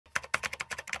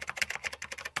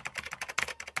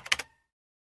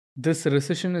This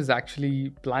recession is actually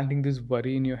planting this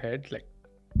worry in your head. Like,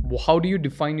 how do you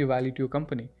define your value to your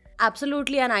company?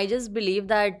 Absolutely, and I just believe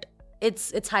that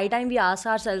it's high time we ask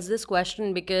ourselves this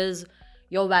question, because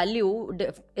your value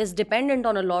is dependent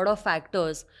on a lot of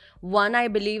factors. One, I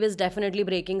believe, is definitely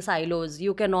breaking silos.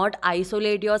 You cannot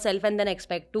isolate yourself and then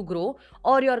expect to grow,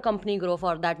 or your company grow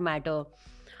for that matter.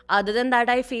 Other than that,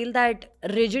 I feel that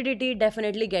rigidity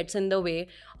definitely gets in the way.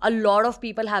 A lot of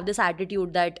people have this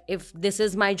attitude that if this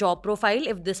is my job profile,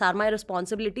 if these are my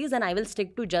responsibilities, then I will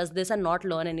stick to just this and not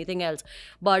learn anything else.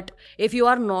 But if you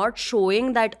are not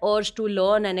showing that urge to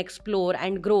learn and explore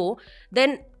and grow,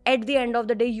 then at the end of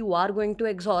the day you are going to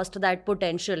exhaust that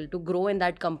potential to grow in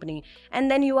that company,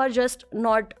 and then you are just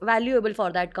not valuable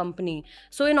for that company.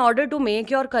 So in order to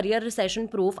make your career recession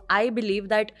proof, I believe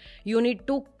that you need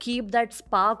to keep that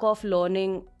spark of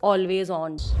learning always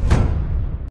on.